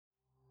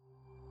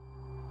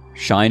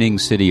Shining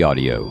City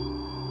Audio,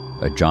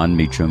 a Jon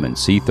Meacham and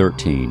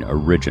C13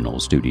 original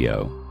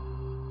studio.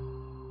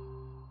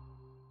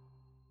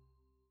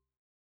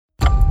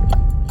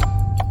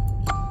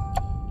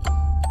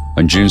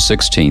 On June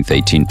 16,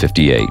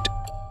 1858,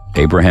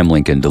 Abraham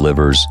Lincoln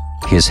delivers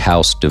his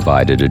House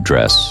Divided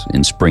address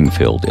in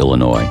Springfield,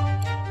 Illinois.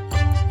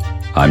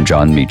 I'm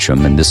Jon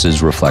Meacham, and this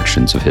is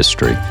Reflections of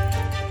History.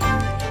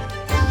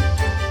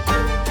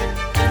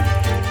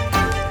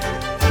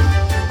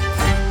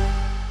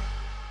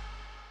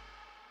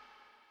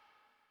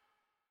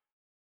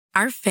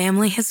 Our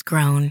family has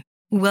grown.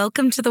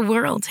 Welcome to the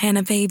world,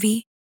 Hannah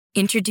baby.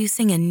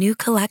 Introducing a new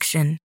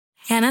collection,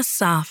 Hannah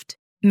Soft,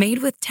 made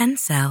with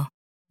Tencel.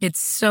 It's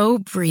so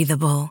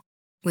breathable,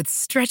 with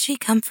stretchy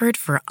comfort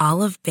for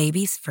all of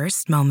baby's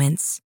first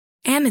moments.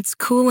 And it's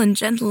cool and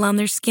gentle on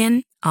their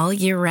skin all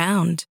year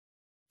round.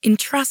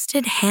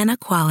 Entrusted Hannah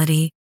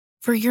quality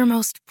for your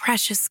most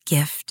precious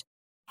gift.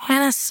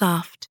 Hannah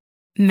Soft,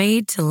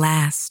 made to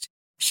last.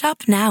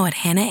 Shop now at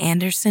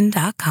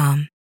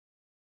hannahanderson.com.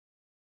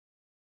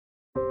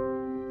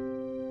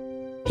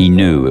 He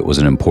knew it was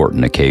an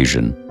important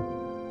occasion.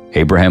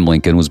 Abraham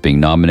Lincoln was being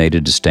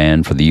nominated to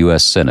stand for the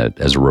U.S. Senate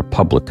as a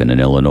Republican in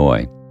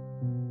Illinois.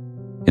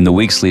 In the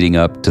weeks leading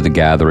up to the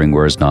gathering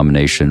where his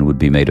nomination would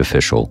be made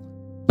official,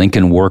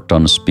 Lincoln worked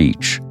on a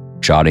speech,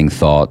 jotting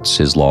thoughts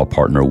his law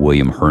partner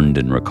William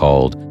Herndon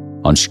recalled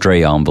on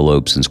stray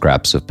envelopes and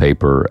scraps of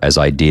paper as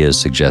ideas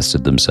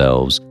suggested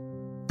themselves,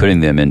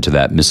 putting them into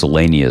that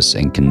miscellaneous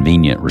and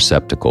convenient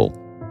receptacle,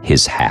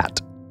 his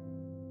hat.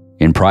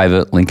 In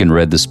private, Lincoln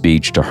read the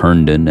speech to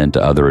Herndon and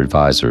to other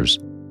advisors.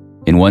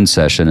 In one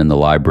session in the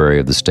library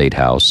of the State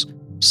House,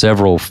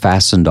 several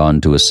fastened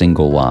onto a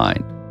single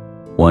line,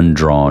 one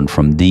drawn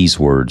from these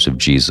words of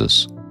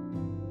Jesus: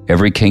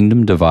 "Every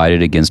kingdom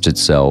divided against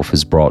itself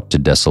is brought to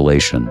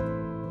desolation,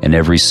 and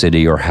every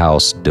city or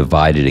house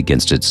divided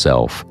against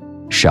itself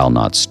shall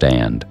not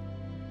stand."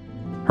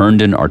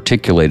 Herndon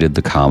articulated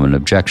the common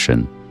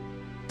objection.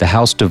 The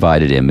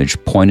house-divided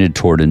image pointed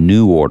toward a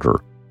new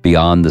order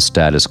beyond the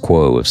status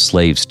quo of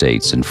slave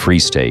states and free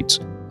states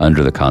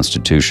under the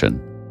Constitution.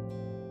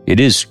 "It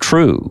is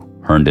true,"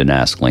 Herndon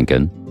asked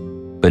Lincoln,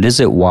 "but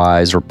is it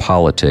wise or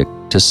politic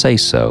to say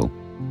so?"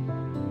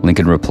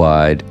 Lincoln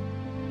replied,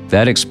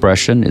 "That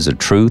expression is a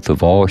truth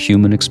of all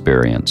human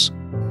experience.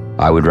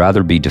 I would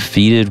rather be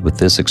defeated with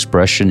this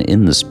expression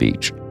in the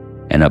speech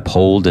and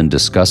uphold and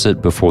discuss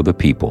it before the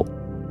people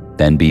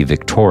than be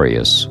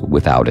victorious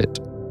without it."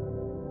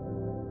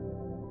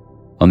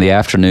 On the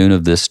afternoon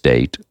of this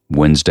date,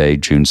 Wednesday,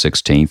 June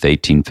 16,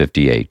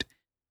 1858,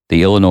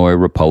 the Illinois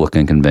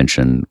Republican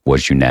Convention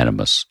was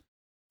unanimous.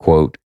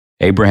 Quote,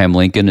 "Abraham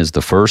Lincoln is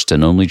the first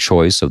and only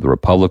choice of the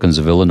Republicans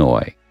of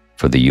Illinois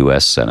for the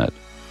U.S. Senate."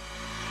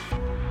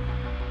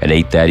 At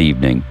 8 that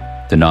evening,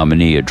 the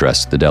nominee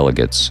addressed the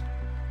delegates.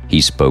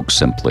 He spoke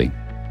simply.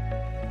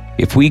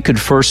 "If we could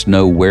first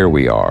know where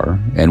we are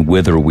and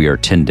whither we are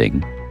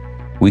tending,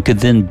 we could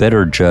then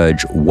better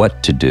judge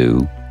what to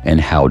do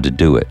and how to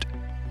do it.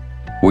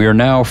 We are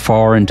now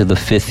far into the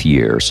 5th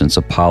year since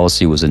a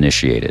policy was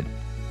initiated,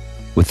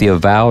 with the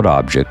avowed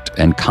object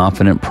and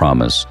confident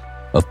promise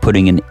of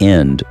putting an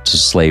end to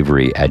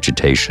slavery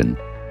agitation.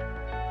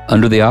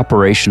 Under the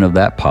operation of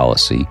that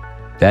policy,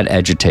 that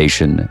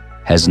agitation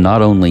has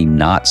not only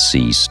not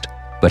ceased,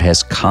 but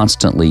has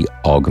constantly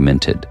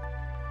augmented.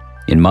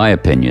 In my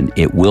opinion,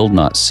 it will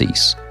not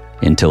cease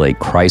until a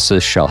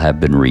crisis shall have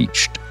been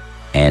reached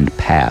and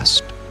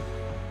passed.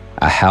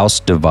 A house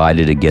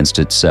divided against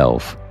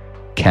itself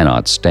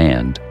cannot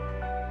stand.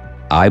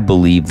 I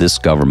believe this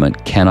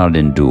government cannot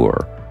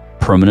endure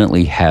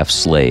permanently half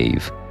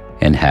slave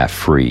and half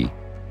free.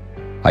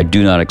 I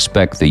do not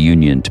expect the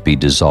Union to be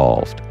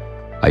dissolved.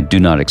 I do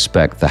not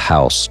expect the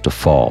House to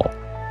fall,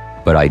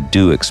 but I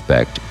do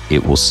expect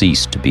it will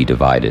cease to be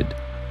divided.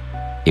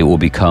 It will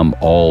become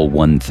all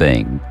one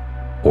thing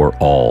or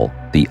all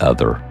the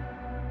other."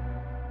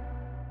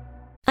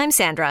 I'm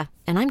Sandra,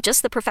 and I'm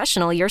just the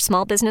professional your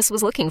small business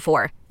was looking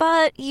for.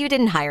 But you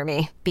didn't hire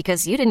me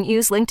because you didn't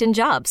use LinkedIn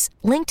Jobs.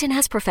 LinkedIn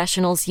has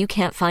professionals you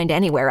can't find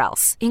anywhere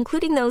else,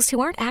 including those who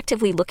aren't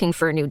actively looking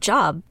for a new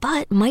job,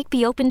 but might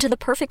be open to the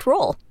perfect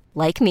role,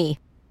 like me.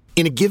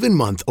 In a given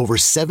month, over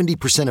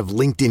 70% of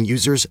LinkedIn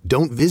users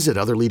don't visit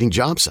other leading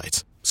job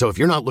sites. So if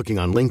you're not looking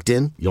on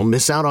LinkedIn, you'll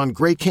miss out on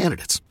great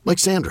candidates like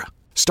Sandra.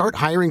 Start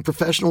hiring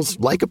professionals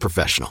like a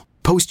professional.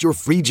 Post your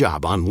free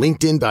job on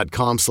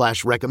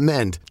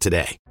linkedin.com/recommend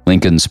today.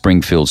 Lincoln's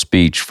Springfield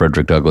speech,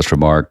 Frederick Douglass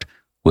remarked,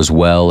 was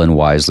well and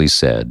wisely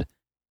said.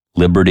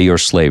 Liberty or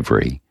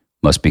slavery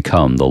must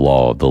become the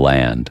law of the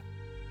land.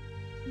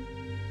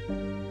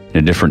 In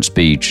a different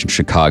speech in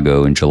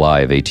Chicago in July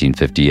of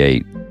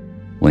 1858,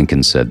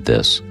 Lincoln said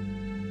this: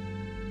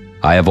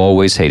 "I have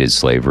always hated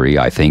slavery,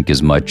 I think,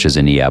 as much as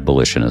any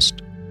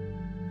abolitionist.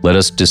 Let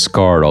us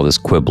discard all this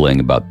quibbling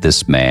about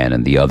this man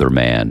and the other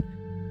man,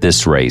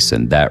 this race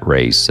and that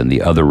race, and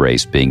the other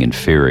race being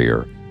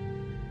inferior,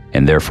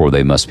 and therefore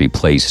they must be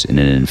placed in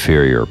an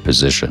inferior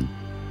position.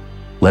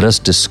 Let us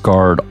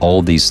discard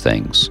all these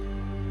things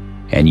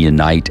and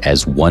unite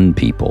as one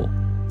people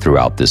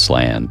throughout this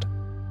land.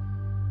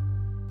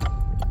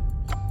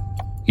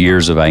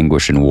 Years of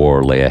anguish and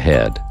war lay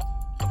ahead,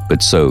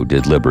 but so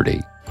did liberty,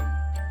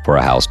 for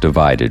a house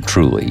divided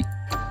truly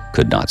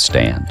could not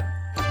stand.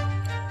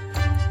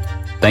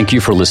 Thank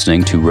you for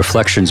listening to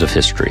Reflections of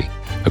History,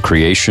 a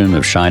creation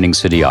of Shining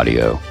City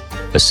Audio,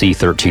 a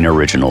C13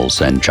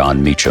 Originals and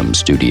John Meacham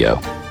studio.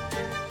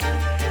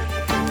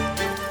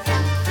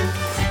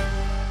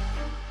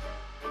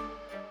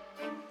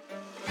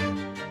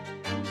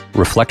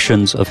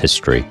 Reflections of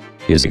History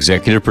is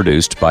executive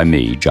produced by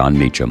me, John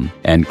Meacham,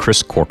 and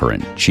Chris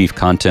Corcoran, Chief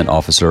Content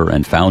Officer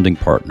and founding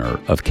partner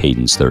of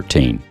Cadence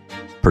 13.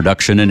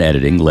 Production and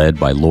editing led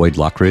by Lloyd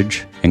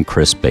Lockridge and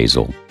Chris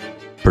Basil.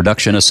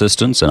 Production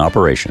assistance and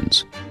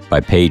operations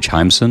by Paige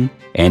Heimson,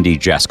 Andy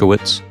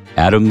Jaskowitz,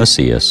 Adam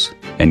Macias,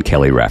 and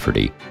Kelly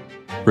Rafferty.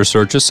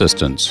 Research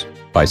assistance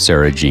by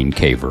Sarah Jean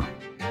Caver.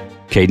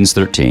 Cadence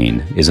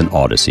 13 is an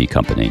Odyssey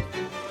company.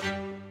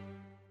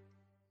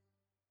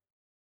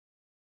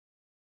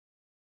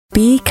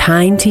 Be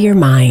kind to your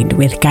mind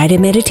with guided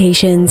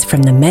meditations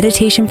from the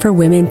Meditation for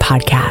Women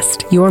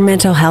podcast. Your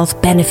mental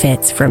health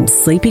benefits from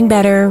sleeping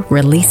better,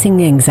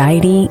 releasing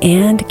anxiety,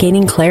 and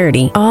gaining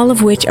clarity, all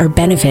of which are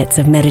benefits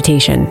of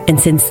meditation. And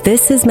since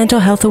this is Mental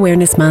Health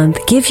Awareness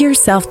Month, give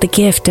yourself the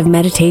gift of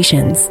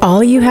meditations.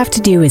 All you have to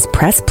do is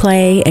press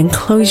play and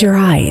close your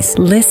eyes.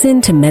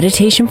 Listen to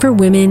Meditation for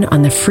Women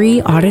on the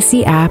free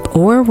Odyssey app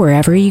or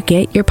wherever you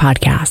get your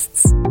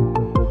podcasts.